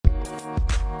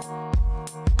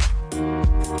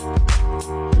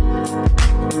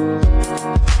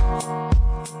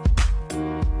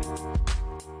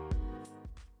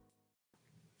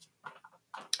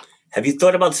Have you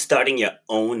thought about starting your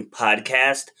own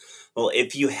podcast? Well,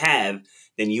 if you have,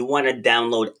 then you want to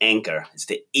download Anchor. It's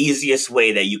the easiest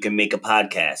way that you can make a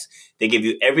podcast. They give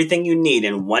you everything you need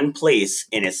in one place,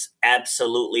 and it's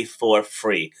absolutely for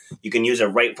free. You can use it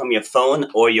right from your phone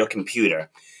or your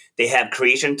computer. They have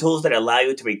creation tools that allow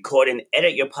you to record and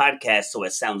edit your podcast so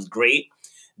it sounds great.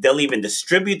 They'll even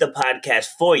distribute the podcast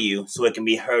for you so it can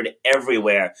be heard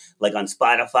everywhere, like on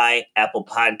Spotify, Apple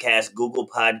Podcasts, Google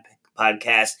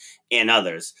Podcasts, and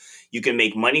others. You can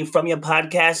make money from your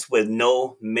podcast with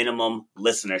no minimum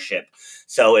listenership.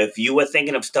 So if you were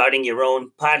thinking of starting your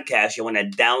own podcast, you want to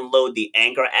download the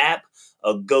Anchor app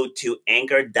or go to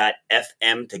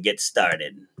anchor.fm to get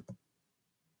started.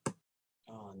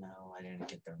 Oh no, I didn't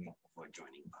get the read before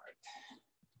joining part.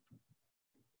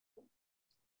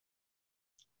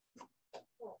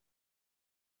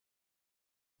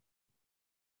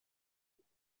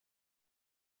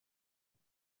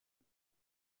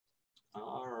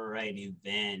 Alrighty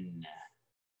then.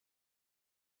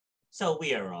 So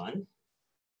we are on.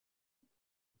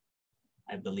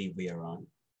 I believe we are on.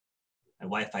 My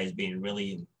Wi-Fi is being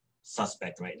really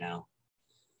suspect right now.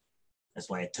 That's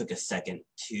why it took a second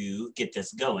to get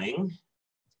this going.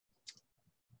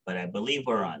 But I believe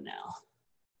we're on now.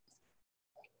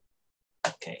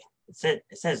 Okay, it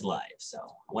says live, so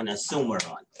I want to assume we're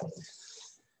on.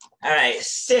 All right,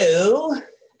 so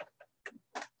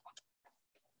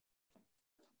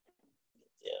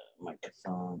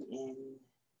microphone in.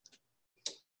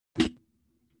 All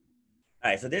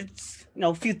right, so there's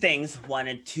a few things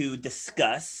wanted to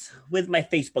discuss with my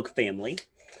Facebook family.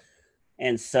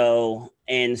 And so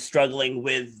in struggling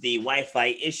with the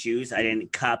Wi-Fi issues, I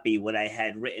didn't copy what I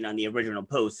had written on the original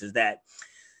post, is that,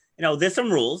 there's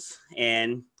some rules,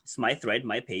 and it's my thread,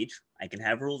 my page. I can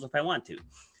have rules if I want to.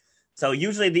 So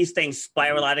usually these things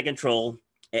spiral out of control.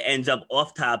 It ends up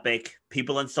off topic,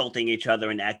 people insulting each other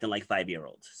and acting like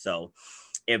 5-year-olds. So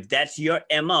if that's your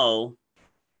MO,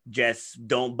 just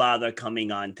don't bother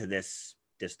coming on to this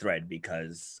thread,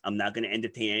 because I'm not going to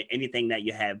entertain anything that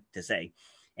you have to say.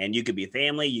 And you could be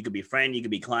family, you could be friend, you could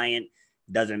be client,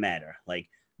 doesn't matter. Like,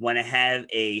 want to have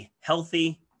a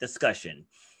healthy discussion.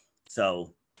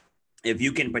 So if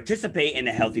you can participate in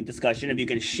a healthy discussion, if you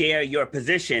can share your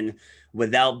position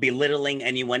without belittling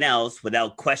anyone else,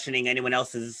 without questioning anyone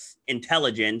else's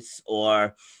intelligence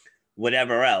or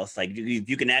whatever else, like if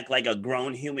you can act like a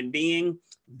grown human being,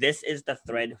 this is the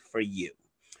thread for you.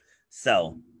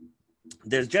 So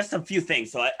there's just a few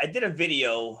things. So I did a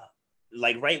video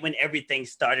like right when everything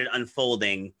started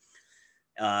unfolding,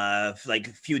 like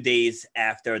a few days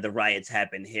after the riots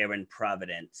happened here in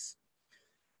Providence.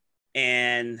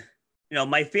 And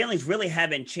my feelings really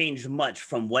haven't changed much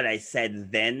from what I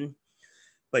said then,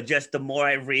 but just the more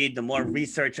I read, the more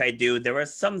research I do, there are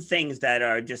some things that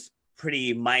are just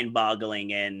pretty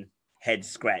mind-boggling and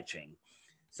head-scratching.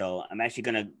 So I'm actually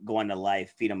going to go on the live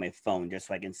feed on my phone just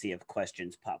so I can see if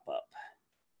questions pop up.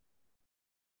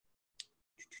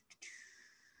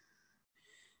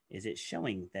 Is it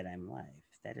showing that I'm live?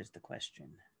 That is the question.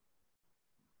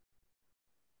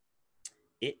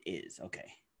 It is.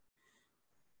 Okay.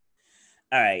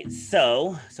 All right.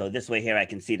 So this way here, I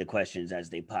can see the questions as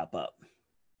they pop up.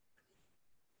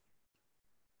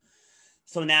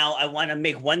 So now I want to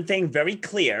make one thing very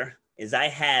clear, is I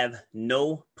have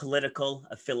no political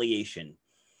affiliation.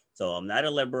 So I'm not a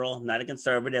liberal, I'm not a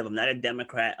conservative, I'm not a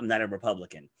Democrat, I'm not a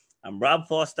Republican. I'm Rob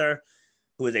Foster,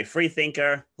 who is a free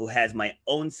thinker, who has my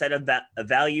own set of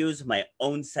values, my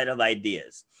own set of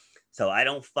ideas. So I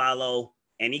don't follow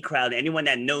any crowd. Anyone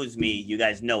that knows me, you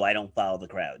guys know I don't follow the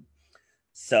crowd.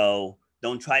 So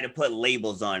don't try to put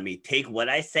labels on me. Take what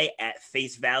I say at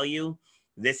face value.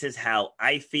 This is how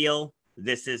I feel.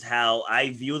 This is how I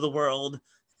view the world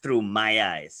through my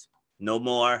eyes. No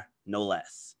more, no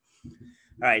less.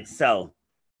 All right, so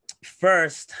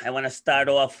first, I want to start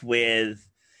off with,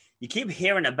 you keep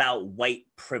hearing about white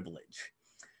privilege,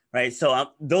 right?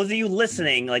 So those of you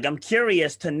listening, like, I'm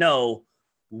curious to know,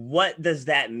 what does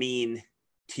that mean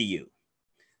to you?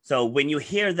 So when you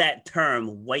hear that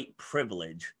term, white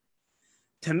privilege,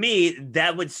 to me,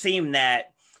 that would seem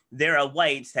that there are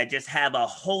whites that just have a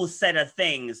whole set of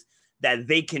things that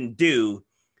they can do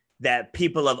that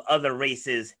people of other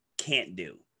races can't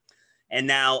do. And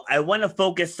now I want to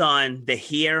focus on the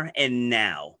here and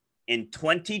now. In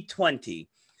 2020,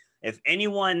 if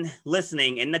anyone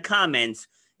listening in the comments,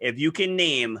 if you can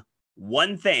name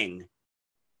one thing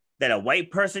that a white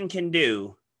person can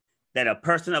do that a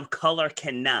person of color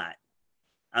cannot,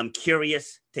 I'm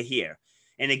curious to hear.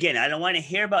 And again, I don't want to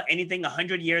hear about anything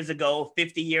 100 years ago,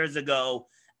 50 years ago.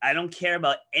 I don't care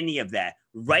about any of that.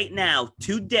 Right now,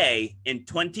 today in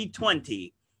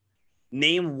 2020,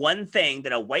 Name one thing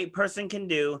that a white person can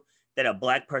do that a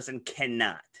black person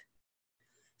cannot.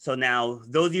 So now,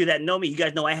 those of you that know me, you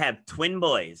guys know I have twin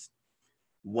boys.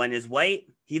 One is white.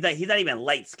 He's not even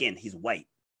light skinned. He's white.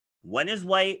 One is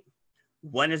white.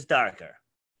 One is darker.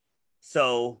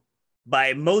 So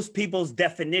by most people's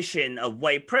definition of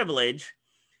white privilege,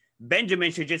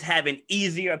 Benjamin should just have an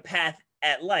easier path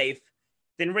at life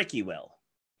than Ricky will.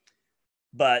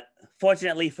 But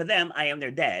fortunately for them, I am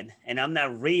their dad, and I'm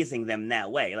not raising them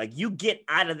that way. Like, you get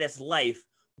out of this life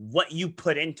what you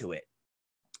put into it.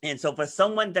 And so for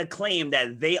someone to claim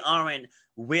that they aren't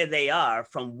where they are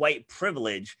from white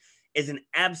privilege is an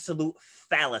absolute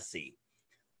fallacy,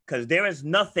 because there is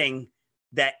nothing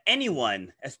that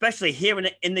anyone, especially here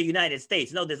in the United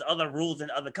States, there's other rules in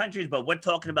other countries, but we're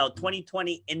talking about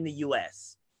 2020 in the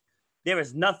US. There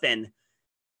is nothing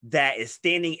that is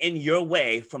standing in your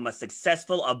way from a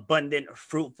successful, abundant,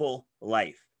 fruitful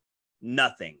life.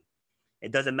 Nothing.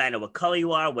 It doesn't matter what color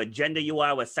you are, what gender you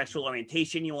are, what sexual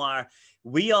orientation you are.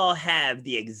 We all have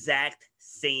the exact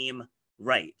same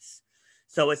rights.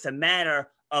 So it's a matter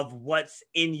of what's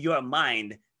in your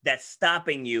mind that's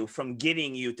stopping you from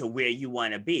getting you to where you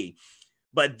want to be.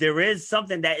 But there is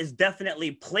something that is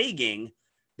definitely plaguing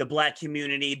the Black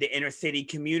community, the inner city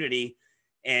community,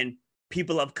 and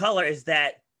people of color, is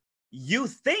that you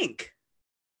think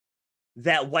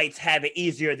that whites have it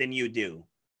easier than you do.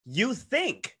 You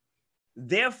think.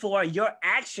 Therefore, your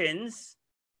actions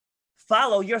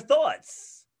follow your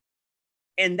thoughts.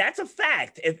 And that's a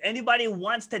fact. If anybody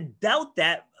wants to doubt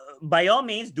that, by all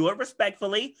means, do it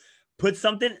respectfully. Put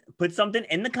something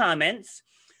in the comments,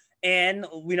 and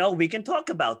we can talk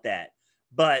about that.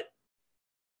 But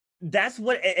that's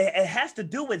what it has to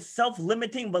do with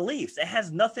self-limiting beliefs. It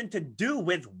has nothing to do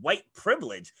with white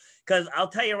privilege. Because I'll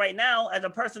tell you right now, as a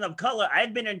person of color,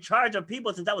 I've been in charge of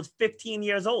people since I was 15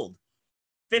 years old.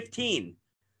 15.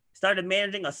 Started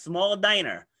managing a small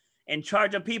diner, in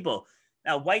charge of people.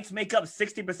 Now, whites make up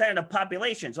 60% of the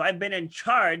population. So I've been in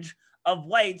charge of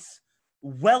whites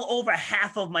well over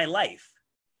half of my life.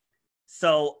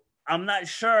 So I'm not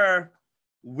sure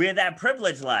where that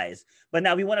privilege lies. But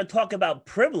now we want to talk about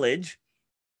privilege.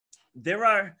 There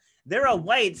are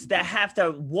whites that have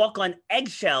to walk on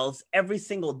eggshells every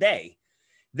single day.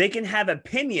 They can have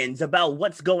opinions about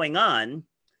what's going on,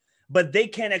 but they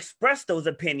can't express those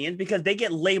opinions because they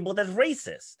get labeled as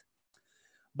racist.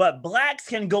 But blacks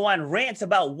can go on rants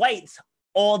about whites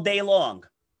all day long,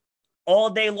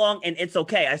 and it's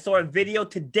okay. I saw a video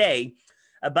today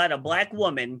about a black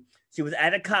woman. She was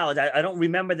at a college. I don't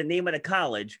remember the name of the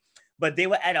college, but they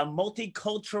were at a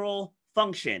multicultural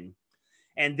function,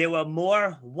 and there were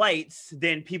more whites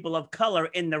than people of color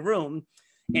in the room.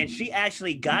 And she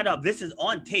actually got up. This is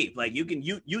on tape. Like, you can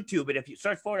YouTube it if you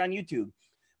search for it on YouTube.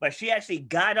 But she actually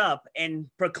got up and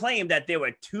proclaimed that there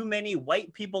were too many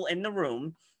white people in the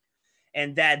room,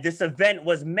 and that this event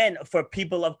was meant for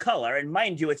people of color. And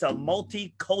mind you, it's a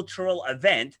multicultural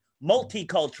event.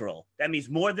 Multicultural. That means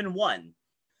more than one.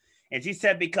 And she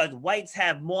said because whites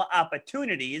have more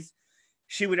opportunities,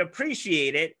 she would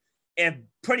appreciate it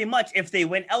if they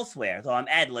went elsewhere. So I'm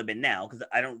ad-libbing now because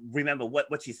I don't remember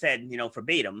what she said,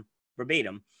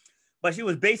 verbatim. But she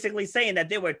was basically saying that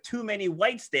there were too many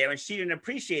whites there, and she didn't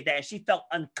appreciate that. And she felt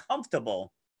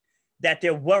uncomfortable that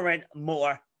there weren't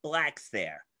more blacks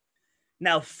there.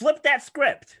 Now, flip that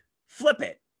script. Flip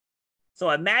it.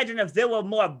 So imagine if there were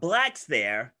more blacks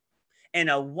there and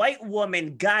a white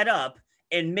woman got up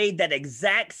and made that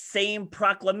exact same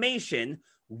proclamation,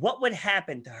 what would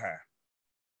happen to her?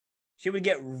 She would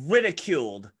get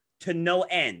ridiculed to no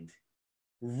end.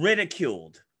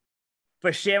 Ridiculed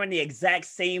for sharing the exact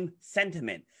same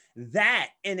sentiment. That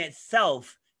in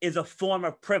itself is a form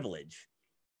of privilege.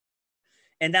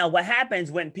 And now what happens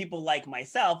when people like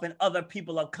myself and other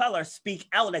people of color speak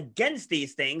out against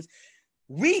these things,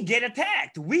 we get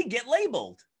attacked, we get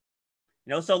labeled.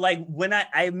 So like when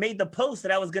I made the post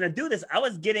that I was going to do this, I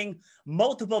was getting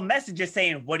multiple messages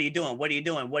saying, what are you doing? What are you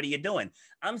doing? What are you doing?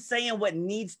 I'm saying what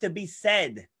needs to be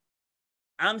said.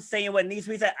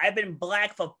 I've been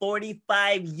black for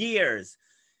 45 years.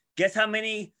 Guess how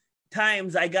many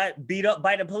times I got beat up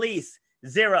by the police?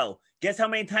 0. Guess how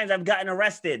many times I've gotten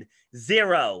arrested?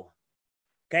 0.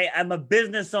 Okay, I'm a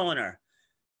business owner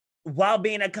while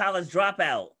being a college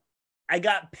dropout. I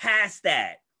got past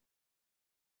that.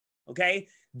 Okay,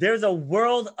 there's a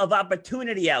world of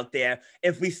opportunity out there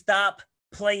if we stop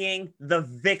playing the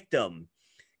victim,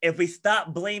 if we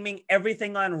stop blaming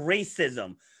everything on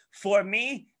racism. For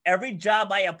me, every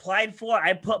job I applied for,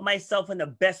 I put myself in the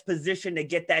best position to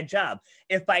get that job.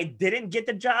 If I didn't get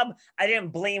the job, I didn't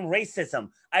blame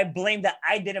racism. I blamed that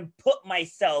I didn't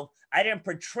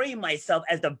portray myself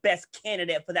as the best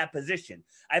candidate for that position.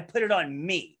 I put it on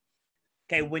me.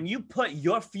 Okay, when you put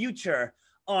your future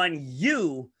on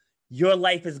you, your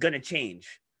life is going to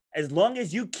change. As long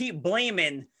as you keep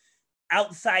blaming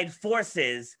outside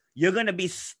forces, you're going to be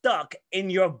stuck in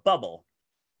your bubble,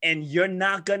 and you're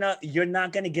not gonna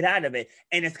get out of it,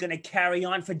 and it's gonna carry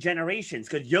on for generations,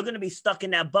 because you're gonna be stuck in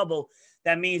that bubble.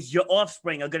 That means your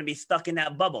offspring are gonna be stuck in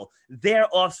that bubble. Their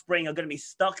offspring are gonna be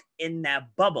stuck in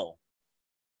that bubble,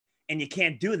 and you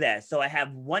can't do that. So I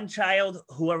have one child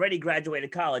who already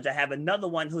graduated college. I have another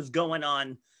one who's going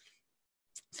on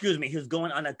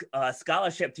a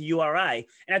scholarship to URI.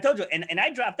 And I told you, and I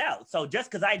dropped out. So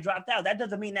just because I dropped out, that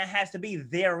doesn't mean that has to be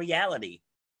their reality,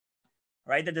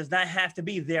 right? That does not have to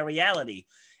be their reality.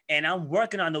 And I'm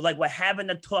working on we're having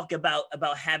to talk about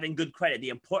having good credit, the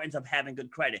importance of having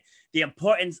good credit, the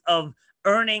importance of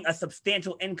earning a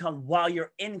substantial income while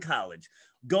you're in college.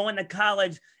 Going to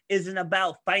college isn't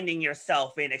about finding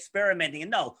yourself and experimenting.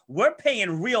 No, we're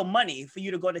paying real money for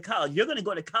you to go to college. You're going to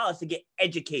go to college to get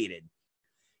educated.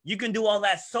 You can do all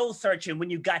that soul searching when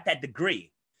you got that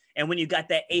degree and when you got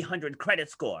that 800 credit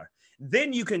score.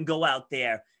 Then you can go out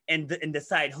there and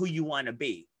decide who you want to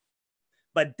be.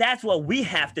 But that's what we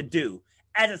have to do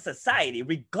as a society,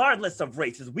 regardless of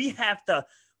races. We have to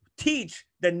teach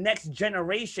the next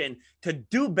generation to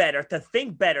do better, to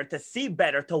think better, to see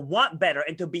better, to want better,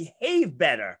 and to behave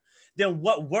better than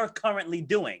what we're currently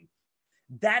doing.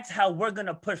 That's how we're going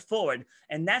to push forward.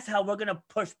 And that's how we're going to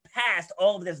push past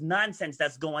all of this nonsense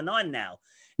that's going on now.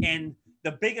 And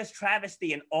the biggest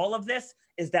travesty in all of this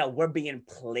is that we're being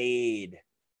played.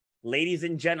 Ladies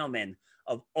and gentlemen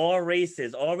of all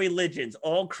races, all religions,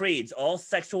 all creeds, all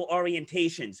sexual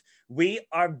orientations, we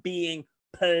are being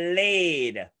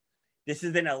played. This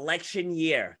is an election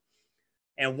year.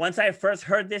 And once I first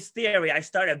heard this theory, I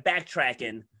started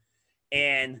backtracking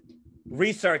and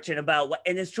researching about what,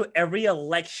 and it's true, every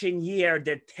election year,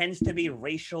 there tends to be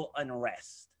racial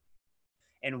unrest.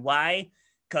 And why?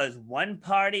 Because one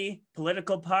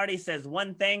political party says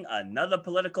one thing, another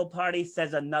political party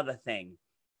says another thing.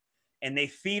 And they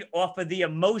feed off of the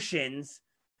emotions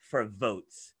for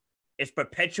votes. It's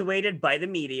perpetuated by the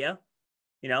media.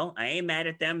 You know, I ain't mad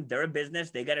at them. They're a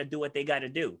business. They got to do what they got to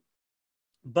do.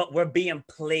 But we're being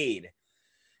played.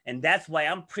 And that's why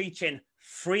I'm preaching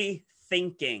free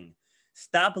thinking.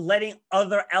 Stop letting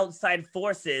other outside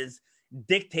forces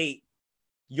dictate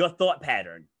your thought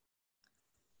pattern.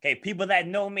 Okay, people that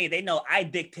know me, they know I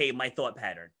dictate my thought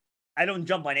pattern. I don't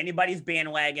jump on anybody's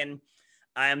bandwagon.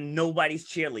 I'm nobody's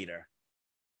cheerleader,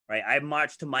 right? I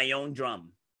march to my own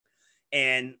drum.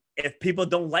 And if people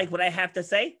don't like what I have to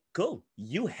say, cool.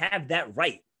 You have that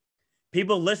right.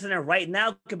 People listening right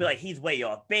now could be like, he's way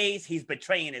off base. He's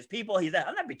betraying his people. I'm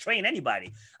not betraying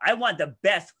anybody. I want the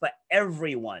best for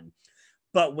everyone.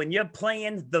 But when you're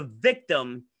playing the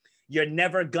victim, you're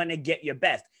never going to get your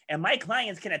best. And my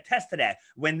clients can attest to that.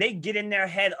 When they get in their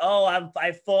head, oh,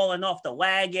 I've fallen off the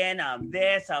wagon. I'm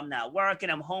this, I'm not working,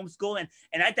 I'm homeschooling.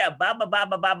 And I thought,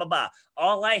 ba.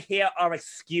 All I hear are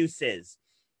excuses.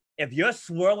 If you're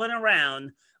swirling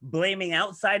around, blaming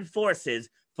outside forces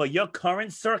for your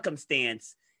current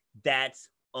circumstance, that's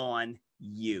on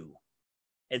you.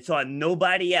 It's on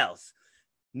nobody else.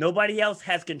 Nobody else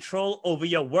has control over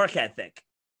your work ethic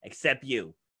except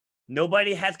you.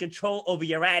 Nobody has control over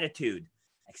your attitude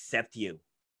except you.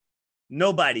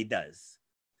 Nobody does.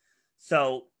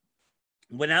 So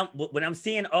when I'm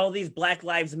seeing all these Black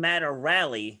Lives Matter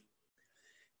rally,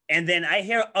 and then I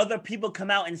hear other people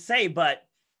come out and say, but,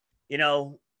 you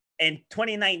know, in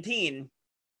 2019,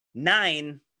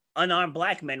 9 unarmed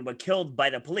Black men were killed by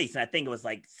the police. And I think it was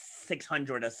like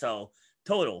 600 or so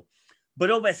total. But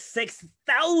over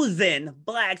 6,000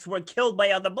 Blacks were killed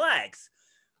by other Blacks.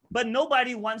 But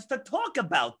nobody wants to talk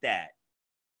about that.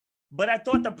 But I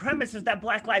thought the premise is that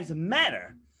Black Lives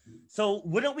Matter. So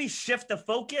wouldn't we shift the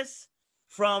focus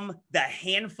from the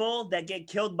handful that get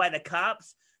killed by the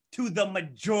cops to the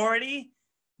majority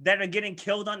that are getting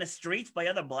killed on the streets by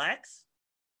other Blacks?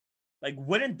 Like,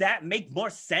 wouldn't that make more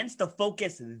sense to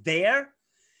focus there?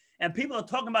 And people are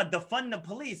talking about defund the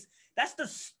police. That's the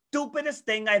stupidest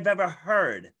thing I've ever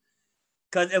heard.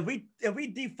 Because if we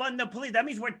defund the police, that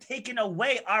means we're taking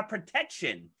away our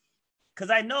protection. Because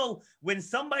I know when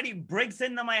somebody breaks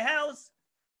into my house,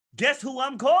 guess who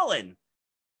I'm calling?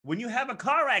 When you have a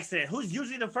car accident, who's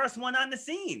usually the first one on the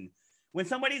scene? When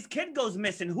somebody's kid goes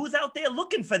missing, who's out there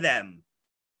looking for them?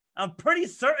 I'm pretty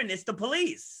certain it's the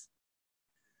police.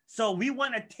 So we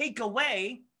want to take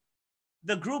away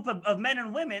the group of men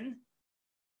and women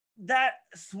that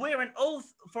swear an oath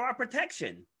for our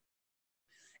protection.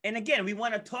 And again, we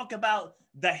want to talk about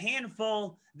the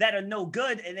handful that are no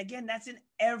good. And again, that's in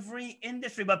every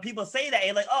industry. But people say that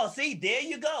and like, oh, see, there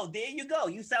you go. There you go.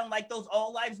 You sound like those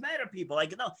all lives matter people.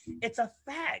 Like, no, it's a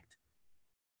fact.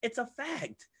 It's a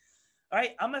fact. All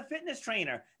right. I'm a fitness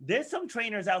trainer. There's some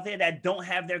trainers out there that don't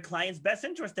have their clients' best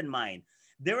interest in mind.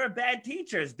 There are bad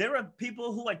teachers. There are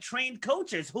people who are trained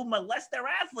coaches who molest their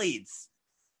athletes.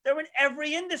 They're in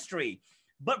every industry.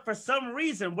 But for some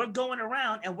reason, we're going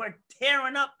around and we're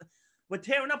tearing up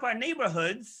our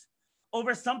neighborhoods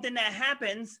over something that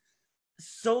happens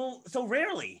so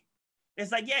rarely.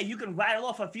 It's like, yeah, you can rattle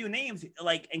off a few names.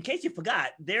 Like, in case you forgot,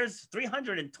 there's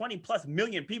 320 plus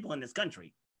million people in this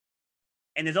country.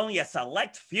 And there's only a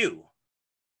select few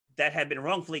that have been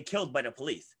wrongfully killed by the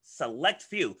police. Select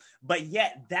few. But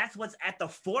yet, that's what's at the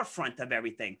forefront of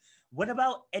everything. What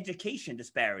about education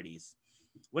disparities?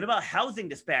 What about housing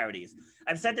disparities?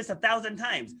 I've said this 1,000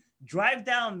 times. Drive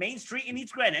down Main Street in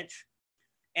East Greenwich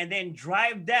and then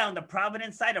drive down the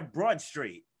Providence side of Broad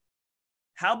Street.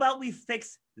 How about we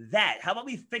fix that? How about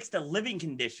we fix the living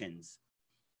conditions?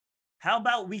 How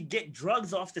about we get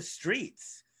drugs off the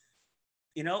streets?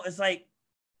 You know, it's like,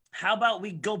 how about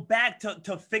we go back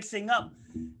to fixing up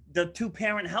the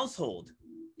two-parent household?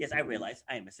 Yes, I realize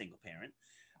I am a single parent,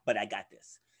 but I got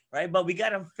this, right? But we got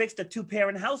to fix the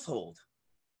two-parent household.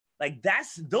 Like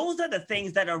those are the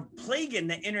things that are plaguing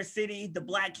the inner city, the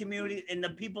Black community, and the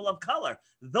people of color.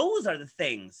 Those are the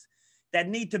things that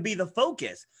need to be the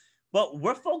focus. But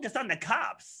we're focused on the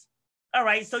cops. All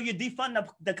right, so you defund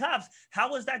the cops.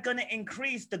 How is that going to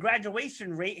increase the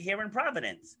graduation rate here in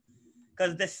Providence?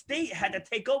 Because the state had to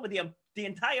take over the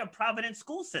entire Providence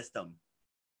school system.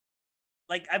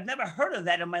 Like, I've never heard of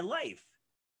that in my life.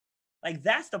 Like,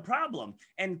 that's the problem.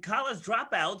 And college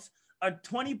dropouts are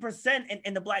 20%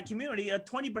 in the Black community are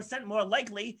 20% more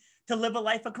likely to live a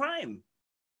life of crime.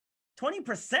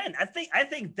 20%. I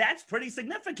think that's pretty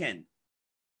significant.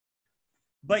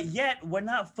 But yet we're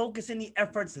not focusing the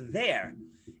efforts there.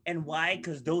 And why?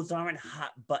 Because those aren't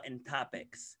hot button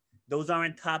topics. Those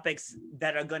aren't topics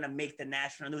that are going to make the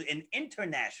national news and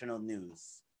international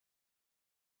news.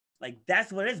 Like,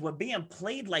 that's what it is. We're being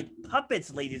played like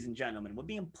puppets, ladies and gentlemen. We're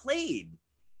being played.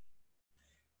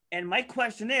 And my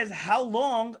question is, how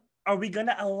long are we going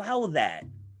to allow that?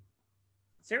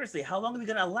 Seriously, how long are we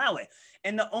going to allow it?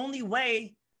 And the only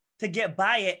way to get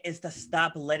by it is to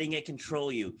stop letting it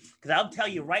control you. Because I'll tell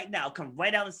you right now, come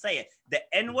right out and say it. The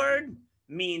N-word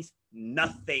means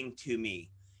nothing to me.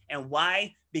 And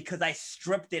why? Because I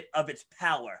stripped it of its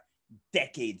power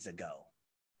decades ago.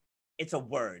 It's a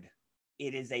word.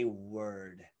 It is a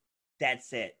word.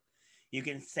 That's it. You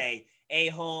can say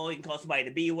a-hole, you can call somebody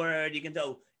the B-word, you can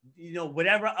do,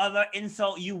 whatever other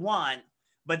insult you want,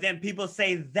 but then people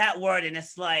say that word and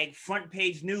it's like front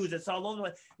page news, it's all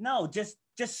over. No, just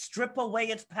strip away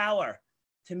its power.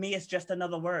 To me, it's just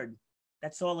another word.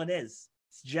 That's all it is.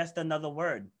 It's just another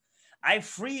word. I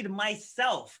freed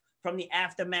myself from the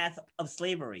aftermath of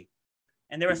slavery.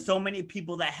 And there are so many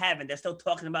people that haven't. They're still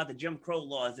talking about the Jim Crow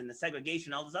laws and the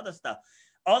segregation, all this other stuff.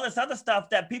 All this other stuff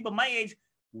that people my age,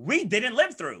 we didn't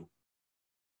live through.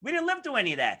 We didn't live through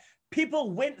any of that.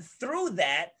 People went through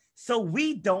that, so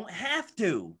we don't have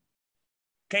to.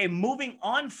 Okay, moving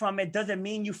on from it doesn't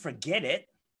mean you forget it.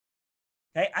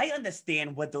 Okay, I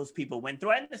understand what those people went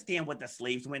through. I understand what the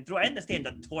slaves went through. I understand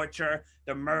the torture,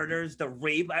 the murders, the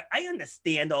rape. I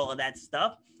understand all of that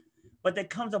stuff. But there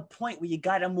comes a point where you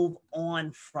got to move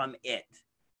on from it.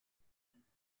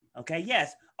 Okay,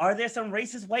 yes. Are there some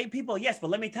racist white people? Yes, but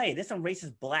let me tell you, there's some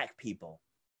racist Black people.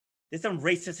 There's some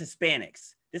racist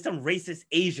Hispanics. There's some racist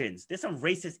Asians. There's some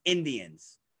racist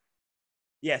Indians.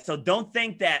 Yeah, so don't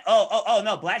think that, oh,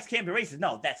 no, Blacks can't be racist.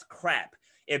 No, that's crap.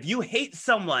 If you hate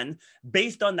someone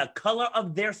based on the color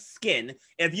of their skin,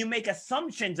 if you make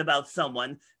assumptions about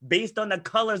someone based on the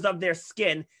colors of their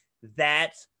skin,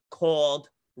 that's called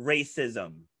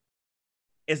racism.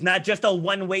 It's not just a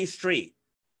one-way street.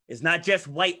 It's not just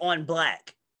white on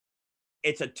Black.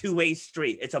 It's a two-way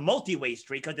street. It's a multi-way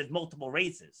street because there's multiple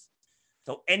races.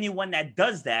 So anyone that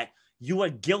does that, you are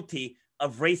guilty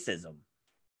of racism.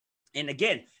 And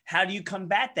again, how do you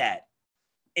combat that?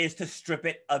 Is to strip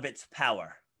it of its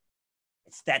power.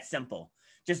 It's that simple.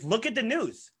 Just look at the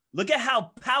news. Look at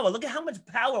how much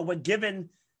power we're given.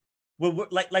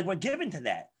 We're given to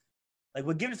that. Like,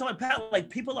 we're giving so much power. Like,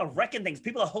 people are wrecking things.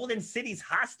 People are holding cities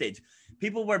hostage.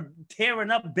 People were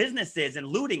tearing up businesses and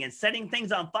looting and setting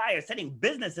things on fire, setting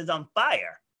businesses on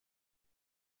fire.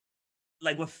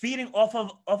 like we're feeding off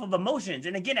of emotions.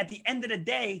 And again, at the end of the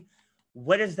day,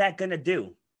 what is that gonna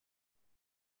do?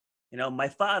 You know, my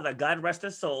father, God rest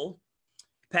his soul,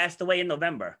 passed away in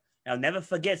November. And I'll never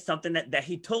forget something that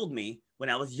he told me when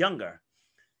I was younger.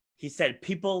 He said,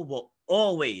 people will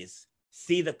always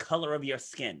see the color of your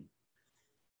skin.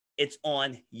 It's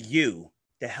on you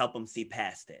to help them see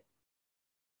past it.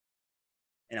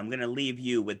 And I'm going to leave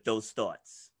you with those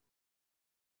thoughts.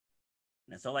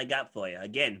 That's all I got for you.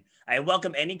 Again, I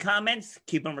welcome any comments.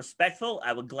 Keep them respectful.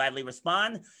 I would gladly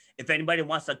respond. If anybody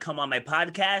wants to come on my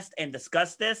podcast and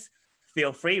discuss this,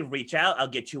 feel free, reach out. I'll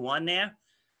get you on there.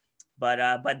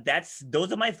 But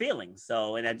those are my feelings.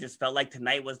 So, and I just felt like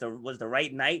tonight was the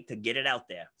right night to get it out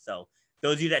there. So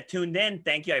those of you that tuned in,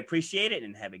 thank you. I appreciate it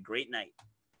and have a great night.